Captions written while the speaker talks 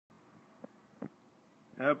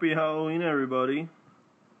Happy Halloween, everybody.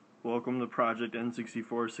 Welcome to Project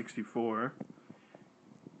N64.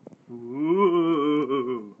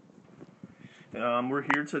 Ooh. We're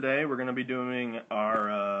here today. We're going to be doing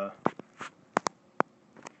our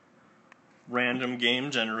random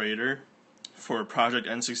game generator for Project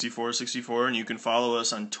N64, and you can follow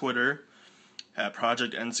us on Twitter at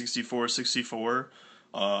Project N64.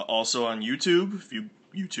 Also on YouTube. If you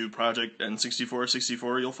YouTube Project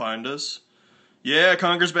N64, you'll find us. Yeah,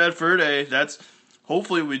 Conker's Bad Fur Day.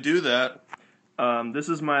 Hopefully we do that. This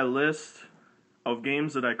is my list of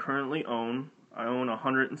games that I currently own. I own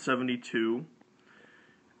 172.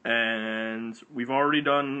 And we've already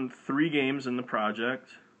done 3 games in the project.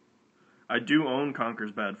 I do own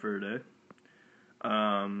Conker's Bad Fur Day.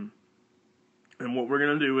 And what we're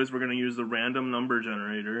going to do is we're going to use the random number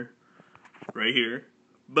generator right here.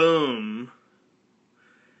 Boom.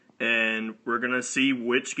 And we're going to see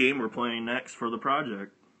which game we're playing next for the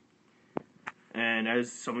project. And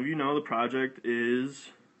as some of you know, the project is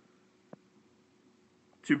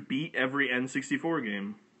to beat every N64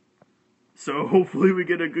 game. So hopefully we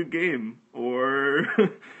get a good game. Or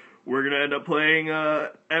we're going to end up playing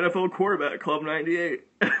NFL Quarterback Club 98.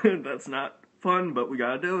 That's not fun, but we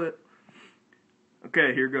got to do it.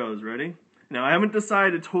 Okay, here goes. Ready? Now, I haven't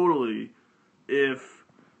decided totally if...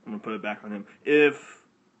 I'm going to put it back on him. If...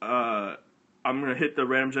 I'm going to hit the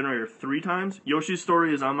random generator 3 times. Yoshi's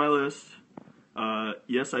Story is on my list.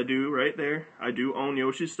 Yes, I do, right there. I do own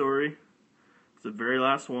Yoshi's Story. It's the very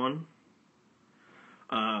last one.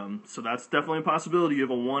 So that's definitely a possibility. You have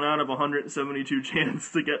a 1 out of 172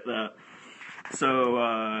 chance to get that.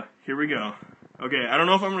 So, here we go. Okay, I don't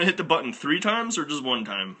know if I'm going to hit the button 3 times or just 1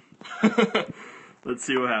 time. Let's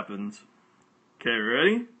see what happens. Okay,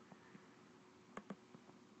 ready?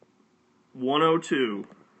 102.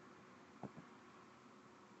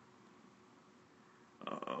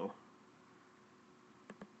 Uh-oh.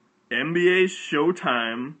 NBA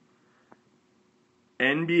Showtime.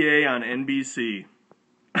 NBA on NBC.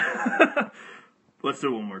 Let's do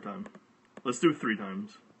it one more time. Let's do 3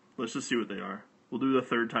 times. Let's just see what they are. We'll do the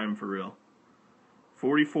 3rd time for real.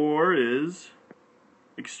 44 is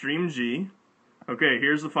Extreme G. Okay,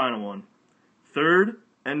 here's the final one. 3rd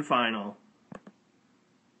and final.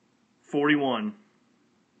 41.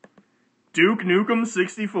 Duke Nukem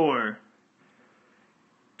 64.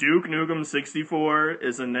 Duke Nukem 64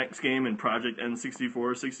 is the next game in Project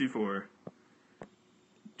N64.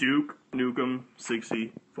 Duke Nukem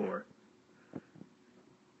 64.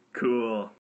 Cool.